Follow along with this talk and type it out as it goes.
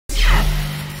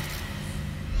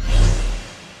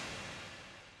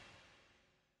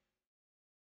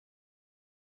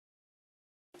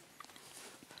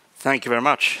Thank you very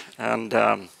much, and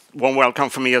warm welcome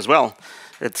from me as well.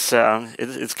 It's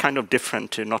kind of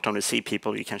different to not only see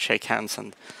people, you can shake hands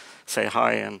and say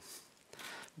hi and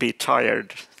be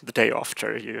tired the day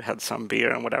after you had some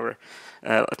beer and whatever.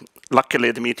 Luckily,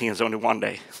 the meeting is only one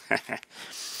day.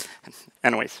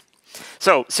 Anyways,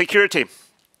 so security.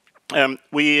 I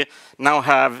now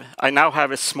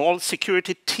have a small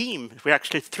security team. We're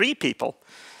actually 3 people,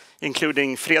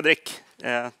 including Fredrik,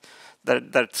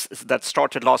 that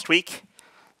started last week.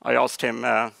 I asked him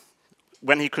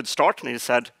when he could start, and he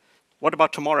said, "What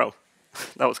about tomorrow?"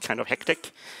 That was kind of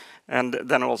hectic. And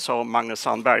then also Magnus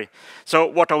Sandberg. So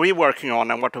what are we working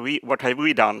on, and what have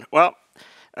we done? Well,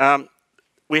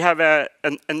 we have a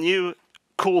new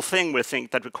cool thing we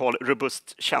think that we call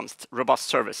robust tjänst, robust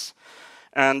service.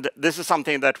 And this is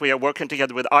something that we are working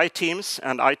together with iTeams,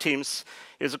 and iTeams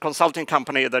is a consulting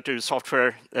company that do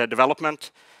software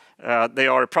development. They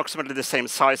are approximately the same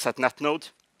size as Netnod,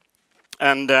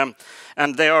 and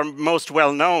they are most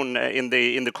well known in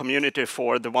the community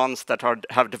for the ones that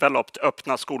have developed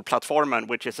Öppna skolplattformen,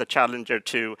 which is a challenger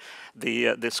to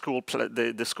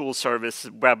the school service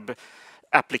web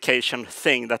application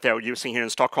thing that they are using here in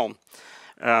Stockholm.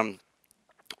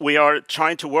 We are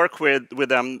trying to work with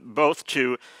them both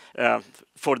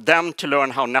for them to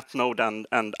learn how Netnod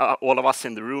and all of us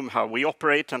in the room, how we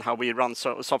operate and how we run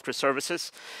software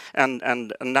services and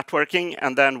networking.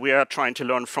 And then we are trying to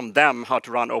learn from them how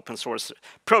to run open source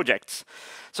projects.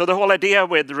 So the whole idea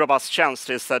with Robust Tjänst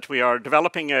is that we are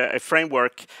developing a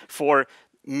framework for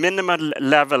minimal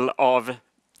level of,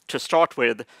 to start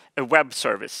with, a web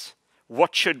service.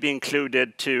 What should be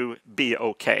included to be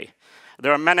okay?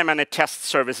 There are many test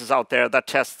services out there that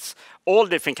tests all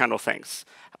different kind of things.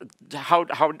 How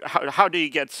do you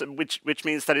get, which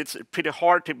means that it's pretty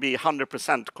hard to be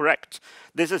 100% correct.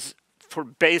 This is for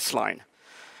baseline.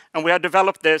 And we have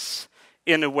developed this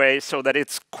in a way so that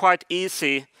it's quite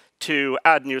easy to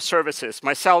add new services.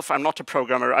 Myself, I'm not a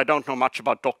programmer. I don't know much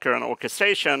about Docker and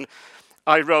orchestration.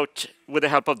 I wrote, with the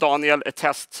help of Daniel, a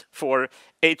test for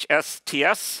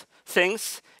HSTS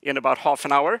things in about half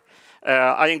an hour.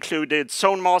 I included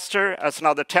Zone Master as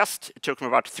another test. It took me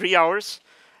about 3 hours.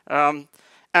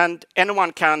 And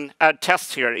anyone can add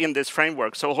tests here in this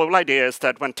framework. So the whole idea is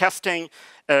that when testing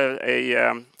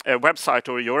a website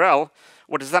or a URL,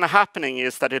 what is then happening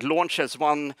is that it launches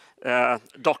one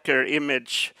Docker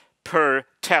image per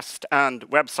test and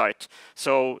website.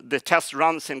 So the test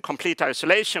runs in complete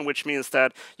isolation, which means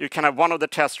that you can have one of the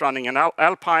tests running in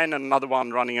Alpine and another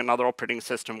one running another operating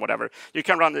system, whatever. You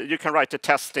can write a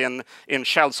test in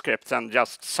shell script and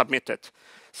just submit it.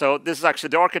 So this is actually,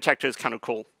 the architecture is kind of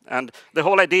cool. And the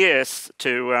whole idea is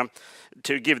to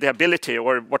give the ability,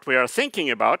 or what we are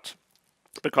thinking about,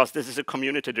 because this is a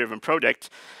community-driven project,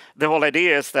 the whole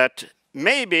idea is that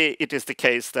maybe it is the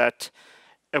case that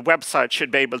a website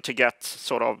should be able to get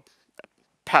sort of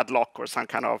padlock or some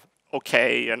kind of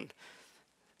okay, and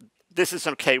this is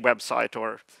an okay website,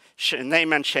 or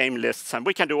name and shame lists, and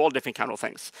we can do all different kind of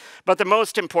things. But the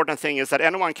most important thing is that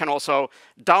anyone can also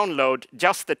download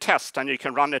just the test, and you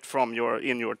can run it from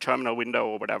in your terminal window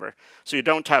or whatever. So you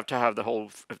don't have to have the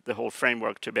whole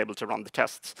framework to be able to run the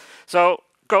tests. So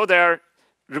go there,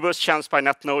 Robust Tjänst by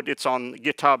Netnod. It's on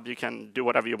GitHub. You can do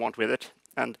whatever you want with it,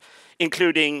 and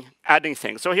including adding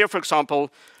things. So here, for example,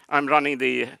 I'm running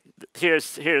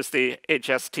here's the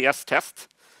HSTS test.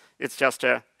 It's just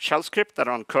a shell script that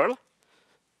on curl.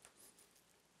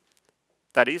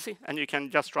 That easy, and you can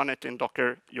just run it in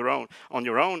Docker on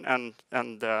your own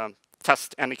and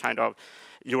test any kind of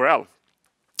URL.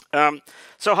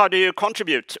 So how do you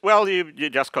contribute? Well, you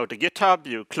just go to GitHub,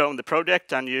 you clone the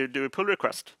project, and you do a pull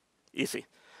request. Easy.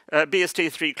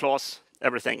 BST3 clause,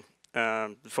 everything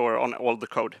on all the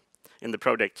code in the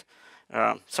project.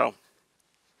 So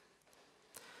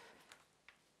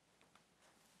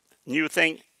new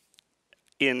thing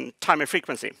in time and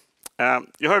frequency.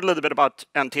 You heard a little bit about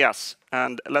NTS,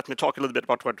 and let me talk a little bit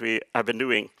about what we have been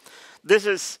doing. This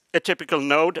is a typical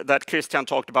node that Christian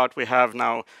talked about. We have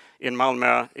now in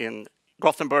Malmö, in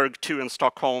Gothenburg, 2 in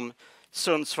Stockholm,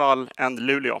 Sundsvall, and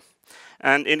Luleå.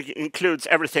 And it includes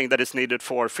everything that is needed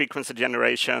for frequency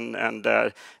generation and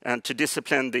to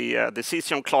discipline the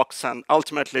cesium clocks and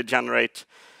ultimately generate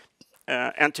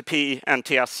NTP,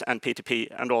 NTS, and PTP,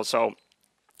 and also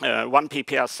 1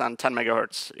 PPS and 10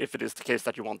 megahertz, if it is the case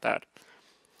that you want that.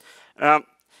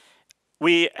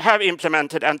 We have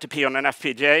implemented NTP on an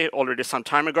FPGA already some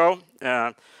time ago.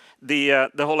 the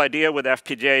whole idea with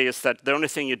FPGA is that the only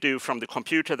thing you do from the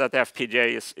computer that the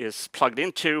FPGA is plugged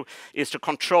into is to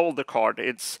control the card.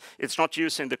 It's not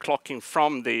using the clocking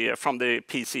from the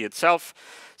PC itself.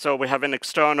 So we have an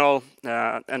external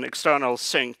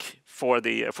sync for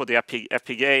the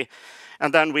FPGA,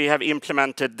 and then we have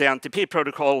implemented the NTP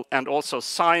protocol and also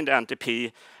signed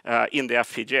NTP in the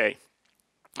FPGA.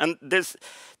 And this,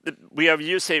 we are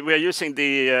using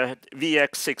the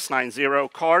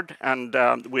VX690 card and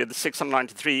with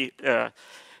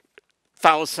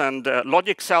 693,000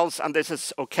 logic cells, and this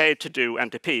is okay to do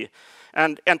NTP.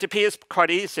 And NTP is quite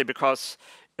easy because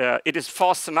it is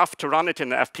fast enough to run it in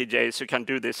the FPGA, so you can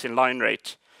do this in line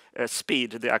rate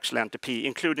speed, the actual NTP,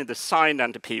 including the signed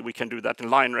NTP. We can do that in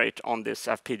line rate on this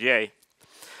FPGA.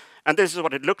 And this is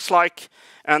what it looks like.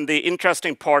 And the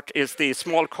interesting part is the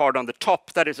small card on the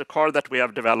top. That is a card that we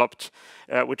have developed,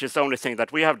 which is the only thing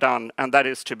that we have done, and that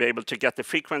is to be able to get the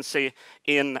frequency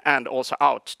in and also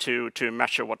out to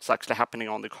measure what's actually happening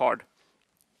on the card.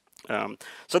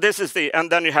 So this is the, and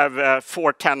then you have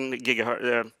 4 10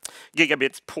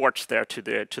 gigabit ports there to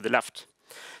the left.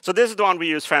 So this is the one we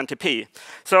use for NTP.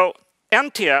 So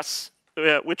NTS,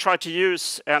 we try to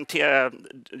use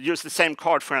the same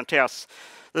card for NTS.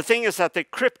 The thing is that the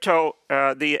crypto,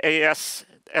 the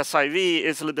AES-SIV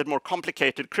is a little bit more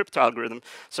complicated crypto algorithm,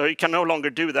 so you can no longer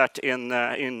do that in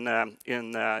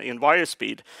wire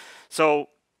speed. So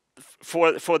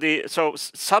so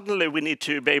suddenly we need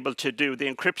to be able to do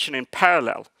the encryption in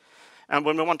parallel. And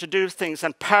when we want to do things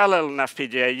in parallel in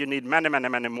FPGA, you need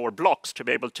many more blocks to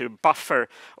be able to buffer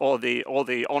all the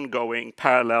ongoing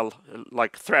parallel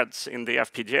like threads in the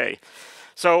FPGA.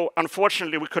 So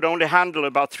unfortunately, we could only handle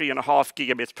about 3.5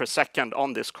 gigabits per second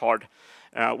on this card,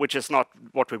 which is not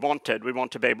what we wanted. We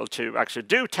want to be able to actually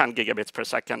do 10 gigabits per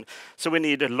second. So we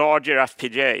need a larger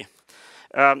FPGA.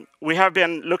 We have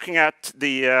been looking at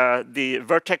the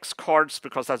Vertex cards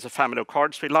because that's a family of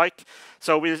cards we like.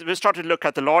 So we started to look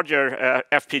at the larger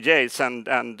FPGAs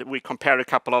and we compared a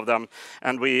couple of them,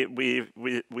 and we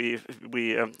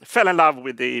fell in love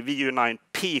with the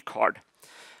VU9P card.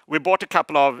 We bought a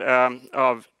couple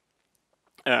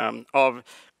of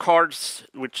cards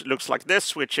which looks like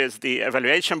this, which is the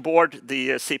evaluation board. The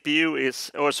CPU is,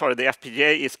 or sorry, the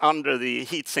FPGA is under the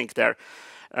heatsink there.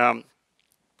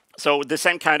 So the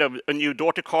same kind of a new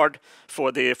daughter card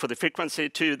for the frequency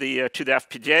to the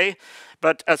FPGA,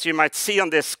 but as you might see on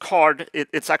this card,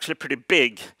 it's actually pretty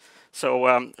big.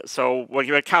 So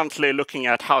we are currently looking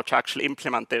at how to actually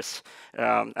implement this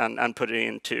and put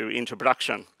it into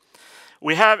production.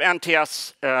 We have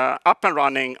NTS up and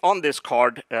running on this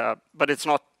card, but it's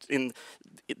not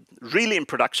really in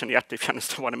production yet, if you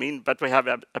understand what I mean. But we have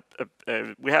it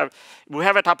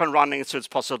up and running, so it's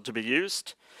possible to be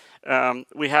used.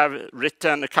 We have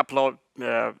written a couple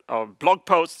of blog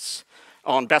posts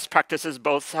on best practices,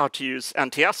 both how to use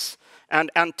NTS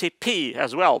and NTP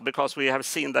as well, because we have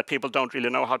seen that people don't really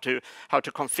know how to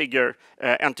configure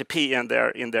NTP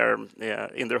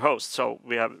in their host. So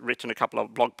we have written a couple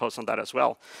of blog posts on that as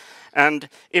well. And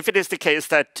if it is the case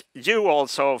that you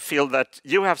also feel that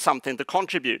you have something to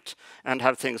contribute and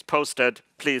have things posted,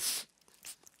 please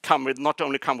not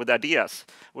only come with ideas.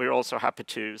 We're also happy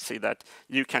to see that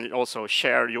you can also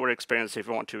share your experience if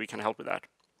you want to. We can help with that.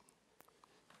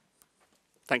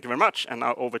 Thank you very much. And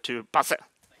now over to Basse.